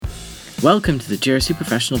Welcome to the GRC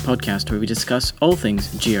Professional Podcast, where we discuss all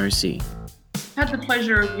things GRC. I've had the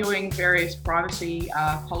pleasure of viewing various privacy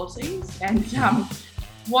policies, and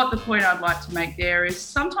what the point I'd like to make there is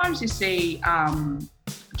sometimes you see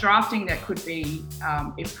drafting that could be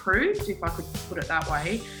improved, if I could put it that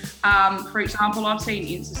way. For example, I've seen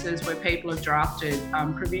instances where people have drafted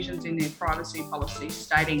provisions in their privacy policy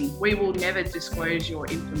stating, "We will never disclose your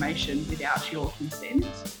information without your consent."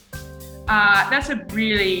 That's a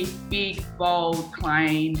really big, bold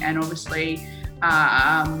claim, and obviously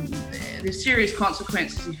there's serious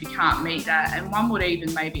consequences if you can't meet that, and one would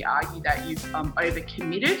even maybe argue that you've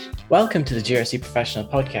overcommitted. Welcome to the GRC Professional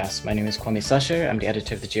Podcast. My name is Kwame Slusher. I'm the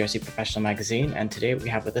editor of the GRC Professional magazine, and today we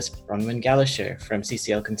have with us Bronwyn Galasher from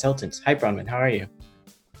CCL Consultants. Hi Bronwyn, how are you?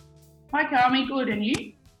 Hi Kwame, good, and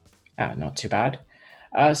you? Not too bad.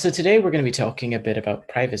 So today we're going to be talking a bit about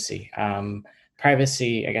privacy.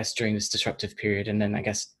 Privacy, I guess, during this disruptive period, and then I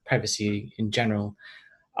guess privacy in general.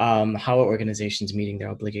 How are organizations meeting their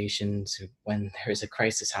obligations when there's a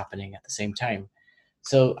crisis happening at the same time?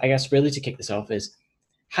 So I guess really to kick this off is,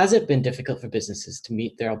 has it been difficult for businesses to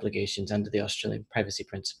meet their obligations under the Australian privacy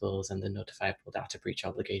principles and the notifiable data breach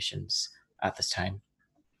obligations at this time?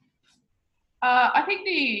 I think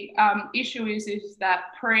the issue is that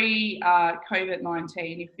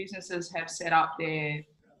pre-COVID-19, if businesses have set up their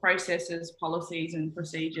processes, policies and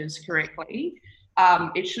procedures correctly,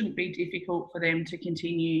 it shouldn't be difficult for them to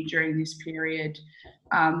continue during this period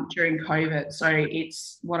during COVID. So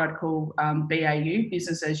it's what I'd call BAU,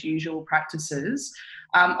 business as usual practices.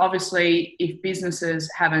 Obviously, if businesses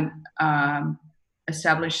haven't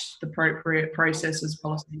established the appropriate processes,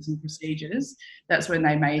 policies and procedures, that's when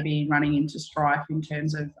they may be running into strife in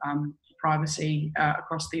terms of privacy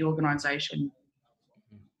across the organisation.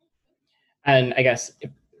 And I guess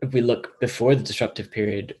if we look before the disruptive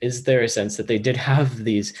period, is there a sense that they did have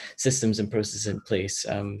these systems and processes in place,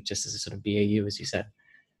 just as a sort of BAU, as you said?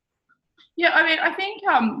 Yeah, I mean, I think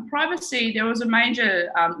privacy, there was a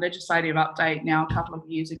major legislative update now a couple of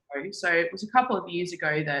years ago. So it was a couple of years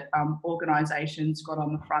ago that organisations got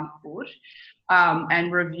on the front foot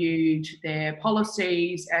and reviewed their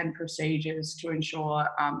policies and procedures to ensure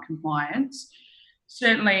compliance.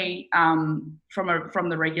 Certainly, from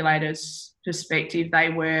the regulators' perspective, they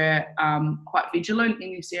were quite vigilant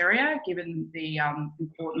in this area, given the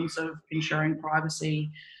importance of ensuring privacy,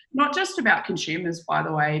 not just about consumers, by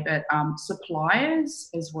the way, but suppliers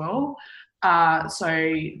as well.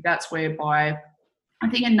 So that's whereby I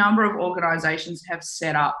think a number of organisations have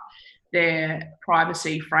set up their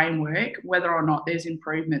privacy framework. Whether or not there's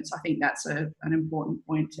improvements, I think that's an important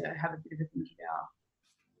point to have a bit of a think about.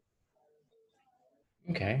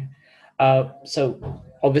 Okay. So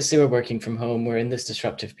obviously we're working from home, we're in this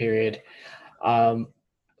disruptive period.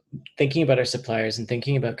 Thinking about our suppliers and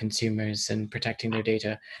thinking about consumers and protecting their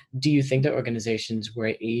data, do you think that organizations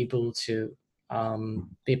were able to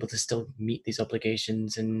still meet these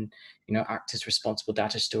obligations and, act as responsible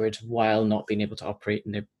data stewards while not being able to operate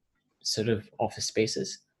in their sort of office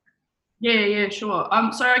spaces? Yeah, sure.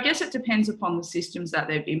 So I guess it depends upon the systems that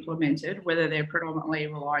they've implemented, whether they're predominantly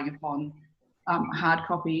relying upon hard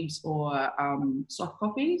copies or soft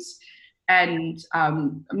copies. And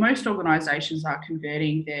most organisations are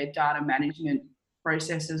converting their data management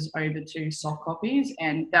processes over to soft copies,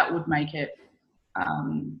 and that would make it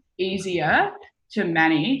easier to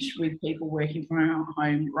manage with people working from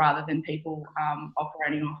home rather than people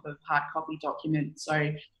operating off of hard copy documents. So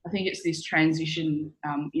I think it's this transition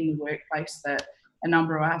in the workplace that a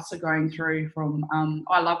number of us are going through from,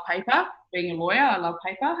 I love paper, being a lawyer, I love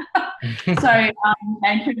paper.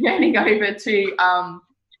 And converting over to,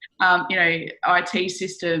 IT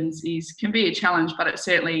systems can be a challenge, but it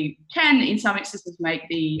certainly can, in some instances, make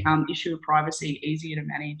the issue of privacy easier to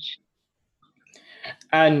manage.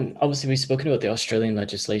 And obviously we've spoken about the Australian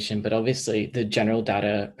legislation, but obviously the General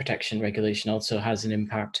Data Protection Regulation also has an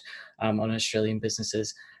impact on Australian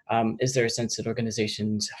businesses. Is there a sense that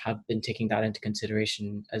organizations have been taking that into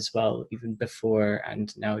consideration as well, even before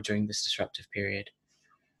and now during this disruptive period?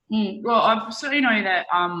 Well, I certainly know that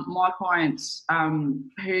my clients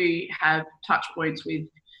who have touch points with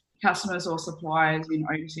customers or suppliers in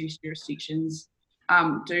overseas jurisdictions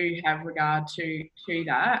do have regard to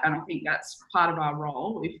that, and I think that's part of our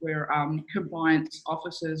role if we're compliance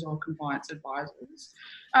officers or compliance advisors,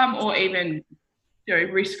 or even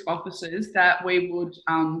risk officers, that we would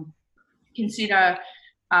consider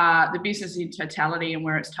the business in totality and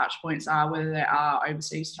where its touch points are, whether there are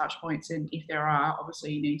overseas touch points, and if there are,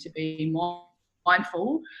 obviously you need to be more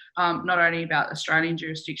mindful, not only about Australian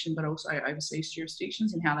jurisdiction but also overseas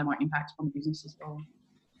jurisdictions and how they might impact on the business as well.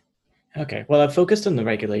 Okay. Well, I've focused on the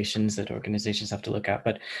regulations that organizations have to look at,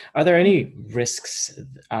 but are there any risks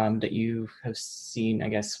that you have seen, I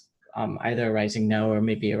guess, either arising now or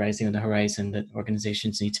maybe arising on the horizon that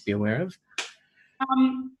organizations need to be aware of?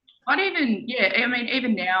 I'd even, yeah, I mean,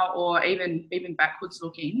 even now or even backwards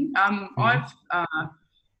looking, Mhm. I've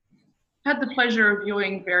had the pleasure of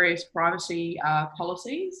viewing various privacy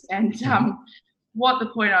policies, and Mhm. what the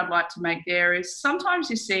point I'd like to make there is sometimes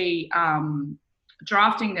you see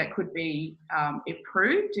drafting that could be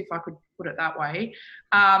improved, if I could put it that way.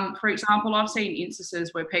 For example, I've seen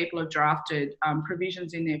instances where people have drafted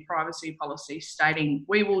provisions in their privacy policy stating,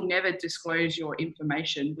 "We will never disclose your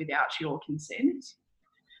information without your consent."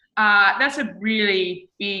 That's a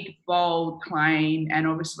really big, bold claim, and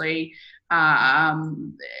obviously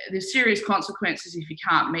there's serious consequences if you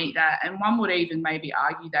can't meet that. And one would even maybe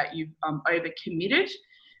argue that you've overcommitted,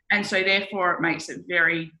 and so therefore it makes it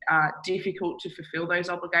very difficult to fulfil those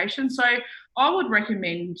obligations. So I would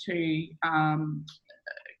recommend to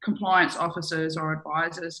compliance officers or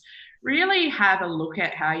advisors really have a look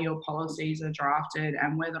at how your policies are drafted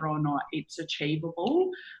and whether or not it's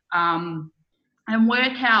achievable. Um, and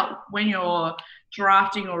work out when you're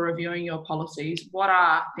drafting or reviewing your policies, what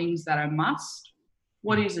are things that are must,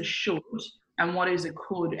 what is a should, and what is a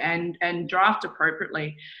could, and draft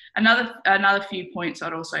appropriately. Another few points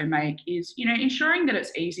I'd also make is, ensuring that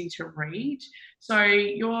it's easy to read. So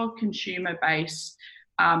your consumer base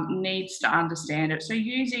needs to understand it. So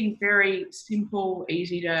using very simple,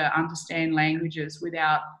 easy to understand languages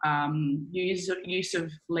without use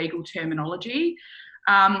of legal terminology.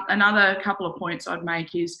 Another couple of points I'd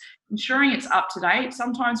make is ensuring it's up to date.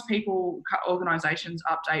 Sometimes organisations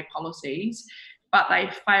update policies, but they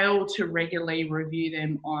fail to regularly review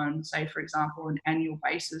them on, say, for example, an annual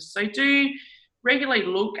basis. So do regularly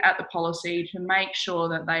look at the policy to make sure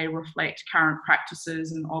that they reflect current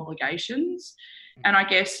practices and obligations. And I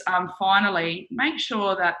guess finally, make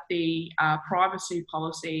sure that the privacy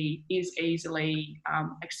policy is easily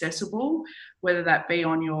accessible, whether that be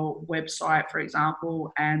on your website, for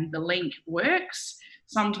example, and the link works.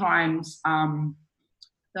 Sometimes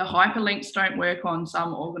the hyperlinks don't work on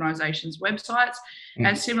some organisations' websites.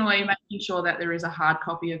 And Mhm. similarly, making sure that there is a hard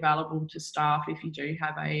copy available to staff if you do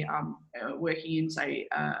have a working in, say,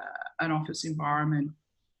 an office environment.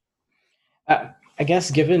 I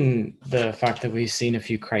guess given the fact that we've seen a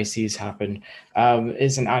few crises happen,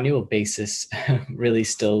 is an annual basis really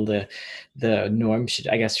still the norm?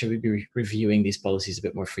 Should we be reviewing these policies a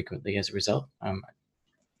bit more frequently as a result?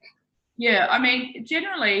 Yeah, I mean,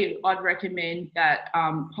 generally, I'd recommend that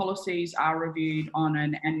policies are reviewed on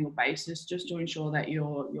an annual basis, just to ensure that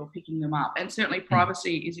you're picking them up. And certainly, Mhm.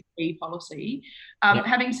 privacy is a key policy. Yeah.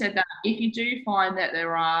 Having said that, if you do find that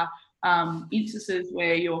there are instances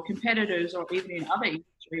where your competitors, or even in other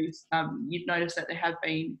industries, you've noticed that there have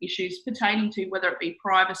been issues pertaining to whether it be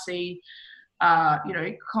privacy,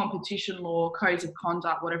 competition law, codes of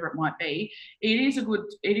conduct, whatever it might be, it is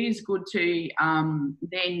good to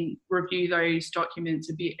then review those documents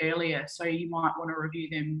a bit earlier. So you might want to review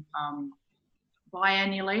them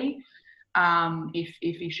biannually if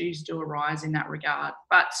issues do arise in that regard.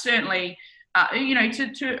 But certainly,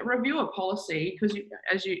 to review a policy, because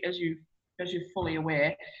as you're fully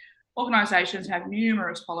aware, organisations have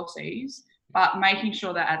numerous policies, but making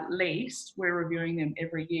sure that at least we're reviewing them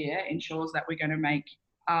every year ensures that we're going to make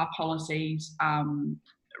our policies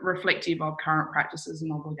reflective of current practices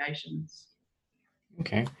and obligations.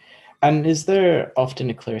 Okay. And is there often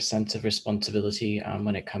a clear sense of responsibility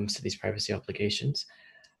when it comes to these privacy obligations?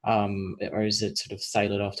 Or is it sort of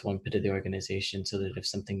siloed off to one bit of the organization so that if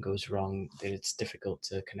something goes wrong, that it's difficult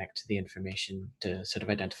to connect to the information to sort of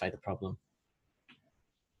identify the problem?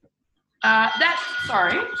 That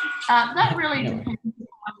really No depends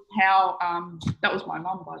on how. That was my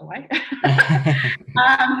mum, by the way. worries.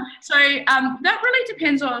 That really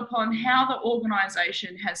depends upon how the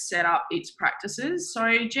organisation has set up its practices.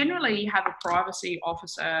 So generally, you have a privacy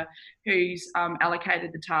officer who's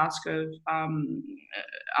allocated the task of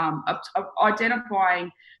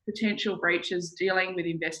identifying potential breaches, dealing with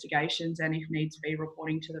investigations, and if needs be,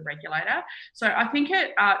 reporting to the regulator. So I think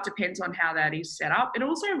it depends on how that is set up. It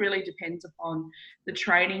also really depends upon the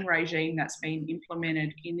training regime that's been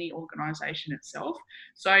implemented in the organisation itself.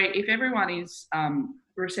 So if everyone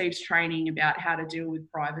receives training about how to deal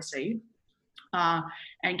with privacy,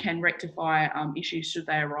 and can rectify issues should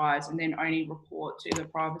they arise, and then only report to the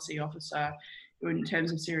privacy officer in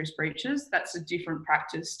terms of serious breaches, that's a different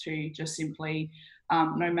practice to just simply,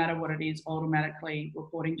 no matter what it is, automatically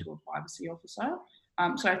reporting to a privacy officer.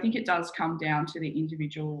 So I think it does come down to the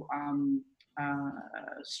individual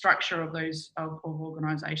structure of those of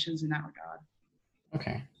organisations in that regard.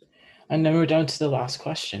 Okay, and then we're down to the last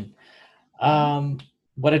question.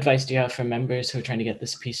 What advice do you have for members who are trying to get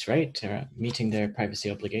this piece right, or meeting their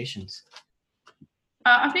privacy obligations?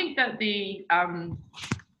 I think that the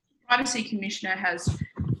Privacy Commissioner has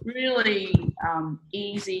really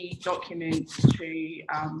easy documents to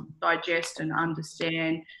digest and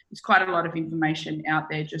understand. There's quite a lot of information out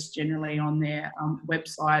there just generally on their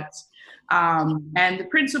websites. And the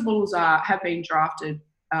principles have been drafted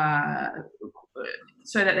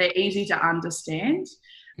so that they're easy to understand.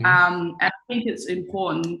 And I think it's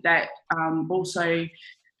important that also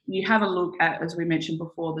you have a look at, as we mentioned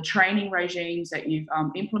before, the training regimes that you've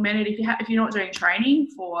implemented. If you're not doing training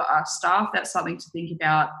for staff, that's something to think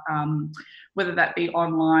about, whether that be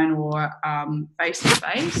online or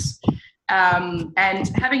face-to-face. And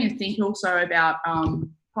having a think also about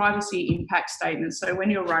privacy impact statements. So when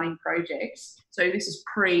you're running projects, so this is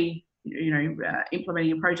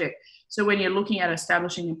implementing a project. So when you're looking at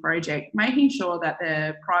establishing a project, making sure that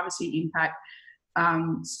the privacy impact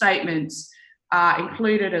statements are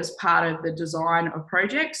included as part of the design of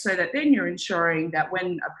projects, so that then you're ensuring that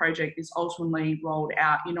when a project is ultimately rolled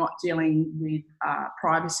out, you're not dealing with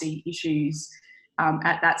privacy issues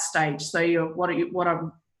at that stage. So what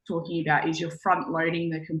I'm talking about is you're front-loading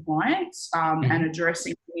the compliance and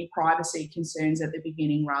addressing any privacy concerns at the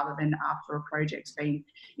beginning rather than after a project's been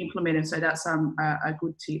implemented. So that's a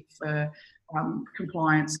good tip for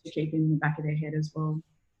compliance to keep in the back of their head as well.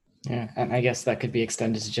 Yeah, and I guess that could be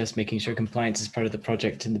extended to just making sure compliance is part of the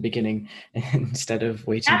project in the beginning instead of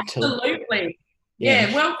waiting till... Absolutely.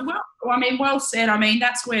 Yeah, well said. I mean,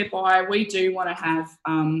 that's whereby we do want to have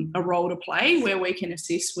a role to play where we can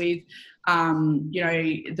assist with,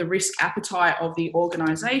 the risk appetite of the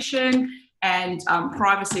organisation, and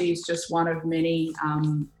privacy is just one of many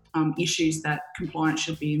issues that compliance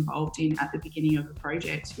should be involved in at the beginning of the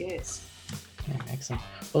project. Yes. Yeah, excellent.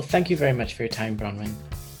 Well, thank you very much for your time, Bronwyn.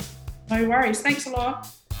 No worries. Thanks a lot.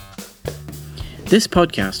 This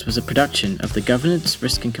podcast was a production of the Governance,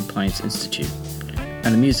 Risk and Compliance Institute,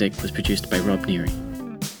 and the music was produced by Rob Neary.